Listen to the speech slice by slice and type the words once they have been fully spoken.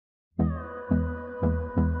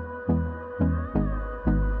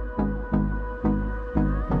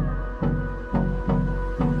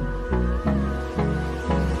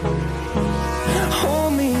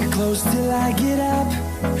close till I get up.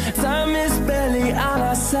 Time is barely on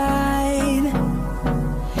our side.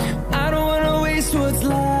 I don't wanna waste what's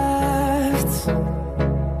left.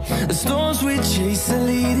 The storms we chase are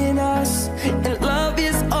leading us, and love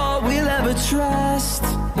is all we'll ever trust.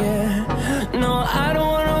 Yeah, no, I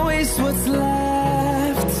don't wanna waste what's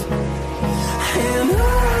left. And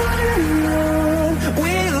on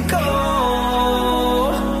we'll go,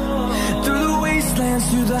 through the wastelands,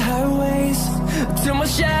 through the highways, till my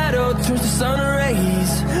shadow turns to sun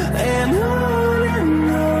rays. And on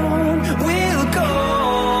we'll go,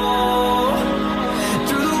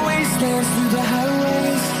 through the wastelands, through the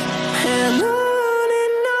highways, and on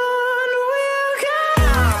we'll go.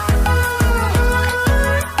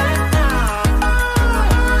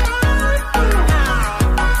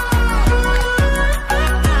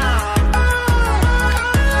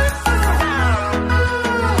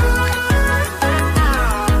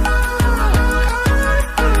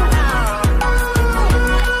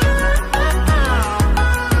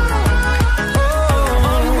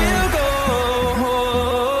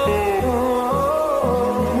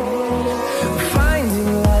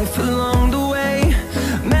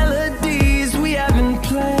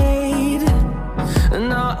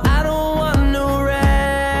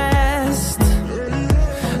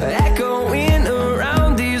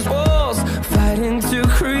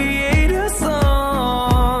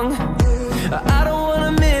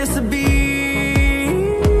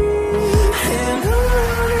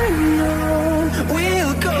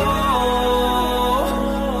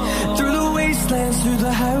 Through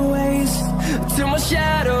the highways, till my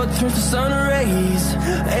shadow turns to sun rays.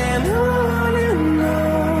 And on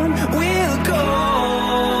we'll go,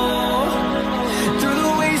 through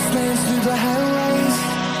the wastelands, through the highways,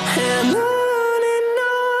 and on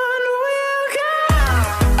we'll go.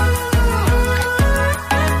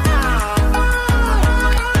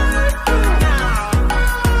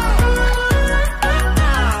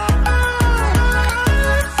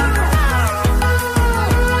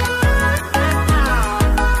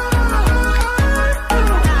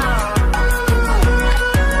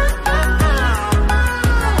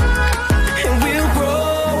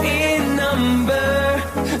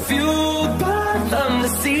 Fueled by them to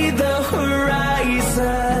see the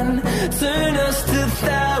horizon, turn us to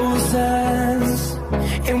thousands,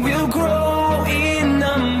 and we'll grow in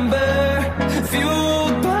number.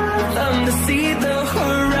 Fueled by them to see the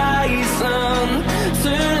horizon,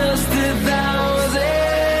 turn us to thousands.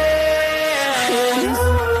 And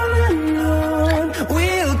on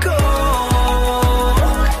we'll go,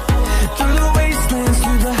 through the wastelands,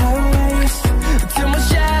 through the highways, till my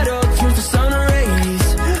shadow turns to sun rays.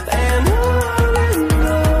 And on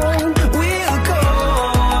we'll go,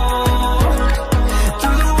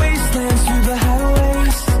 through the wastelands, through the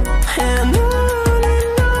highways, and on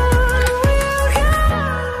we'll go.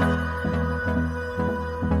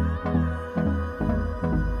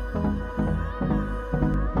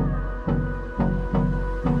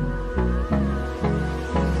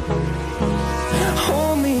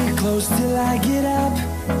 Hold me close till I get up.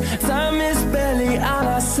 Time is barely on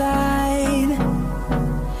our side.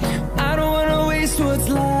 I don't wanna waste what's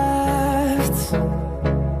left.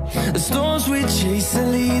 The storms we chase are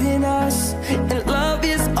leading us, and love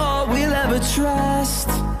is all we'll ever trust.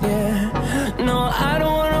 Yeah, no, I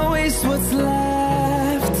don't wanna waste what's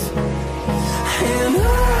left. And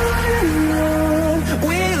on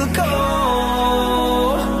we'll go,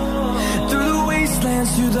 through the wastelands,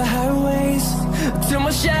 through the highways, till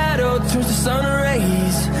my shadow turns to sun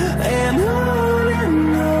rays. And on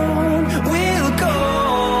we'll go,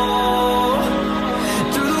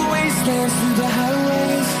 through the wastelands, through the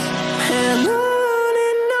highways, and on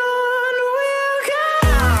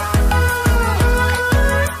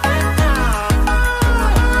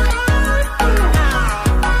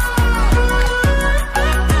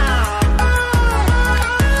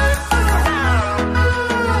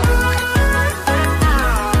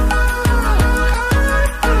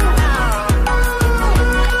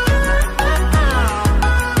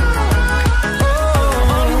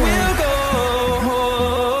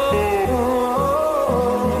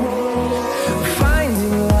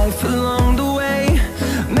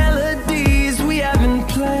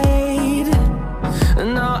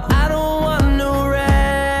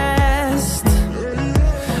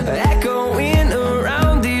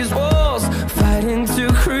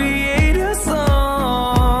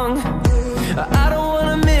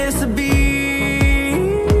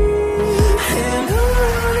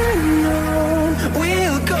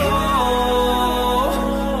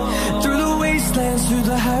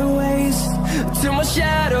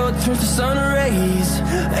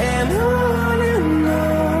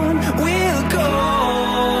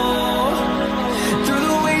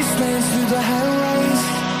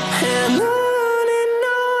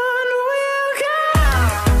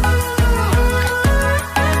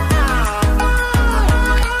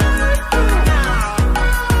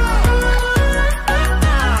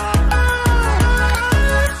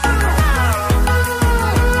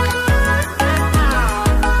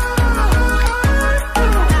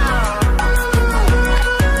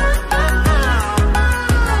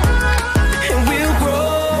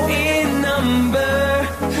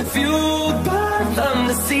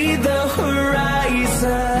see the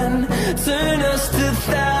horizon, turn us to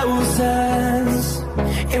thousands,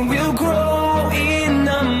 and we'll grow in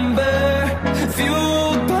number,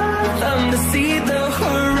 fueled by them to see the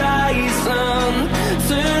horizon,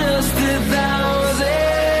 turn us to thousands,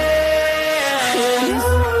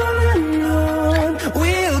 and on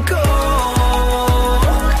we'll go,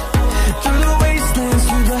 through the wastelands,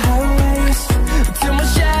 through the highways, till my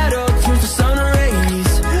shadow turns to sun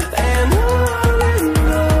rays, and on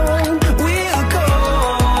we'll go,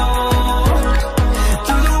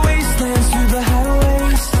 through the wastelands, through the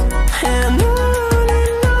highways, and on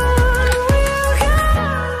we'll go.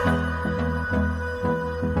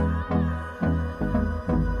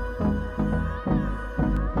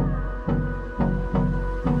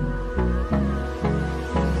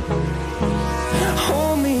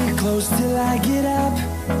 Hold me close till I get up.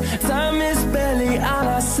 Time is barely on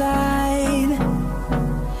our side.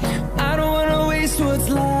 I don't wanna waste what's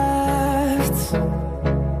left.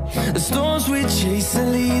 The storms we chase are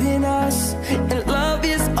leading us, and love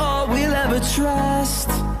is all we'll ever trust.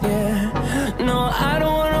 Yeah, no, I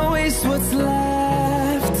don't wanna waste what's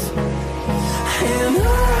left. And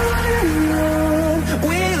on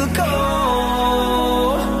we'll go,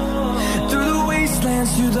 through the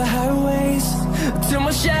wastelands, through the highways, till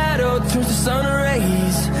my shadow turns to sun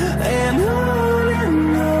rays, and on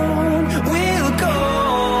we'll go,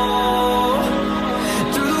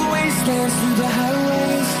 through the wastelands, through the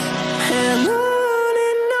highways, and on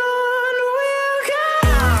we'll go.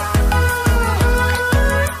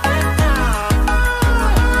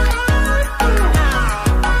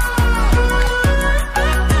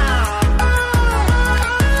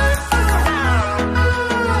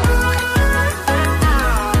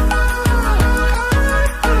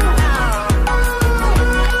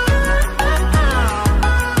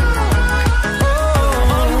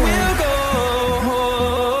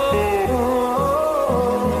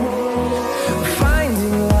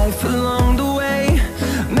 Finding life along the way,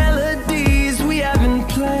 melodies we haven't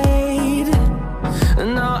played.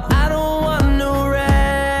 No, I don't want no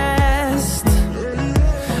rest.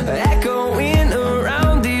 Echoing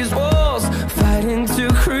around these walls, fighting to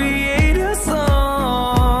create a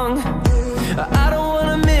song. I don't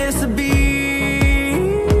wanna miss a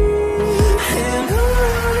beat. And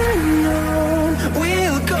on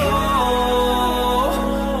we'll go,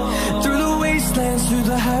 through the wastelands, through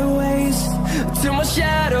the highways, till my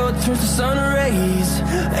shadow turns to sun rays,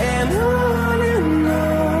 and on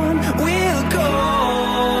we'll go,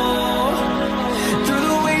 through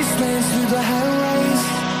the wastelands, through the highways,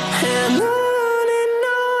 and on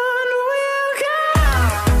we'll go.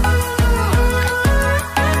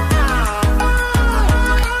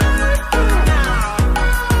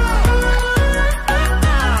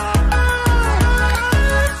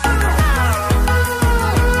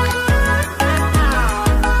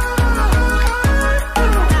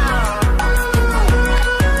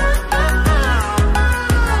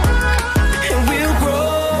 And we'll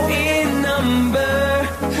grow in number,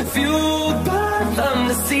 fueled by them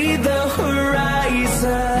to see the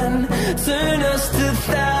horizon, turn us to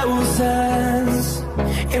thousands,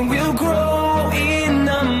 and we'll grow in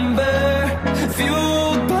number,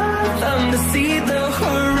 fueled by them to see the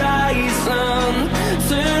horizon,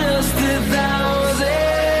 turn us to thousands,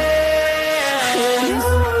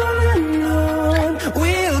 and on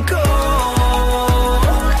we'll go,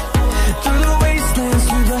 through the wastelands,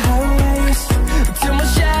 through the highways, till my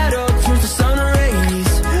shadow turns to sun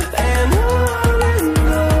rays, and on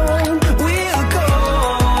we'll go,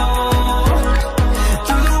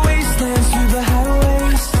 through the wastelands, through the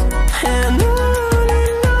highways, and on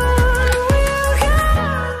we'll go.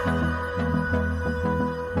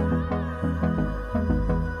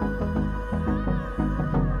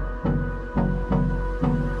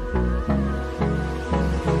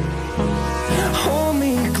 Hold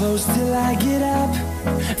me close till I get up.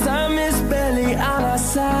 Time is barely on our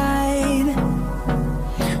side.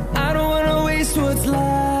 I don't wanna waste what's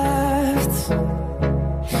left.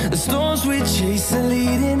 The storms we chase are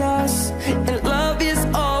leading us, and love is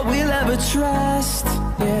all we'll ever trust.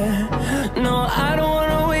 Yeah, no, I don't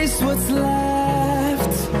wanna waste what's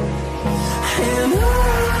left. And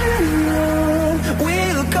on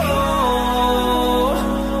we'll go,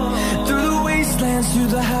 through the wastelands, through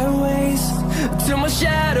the highways, till my shadow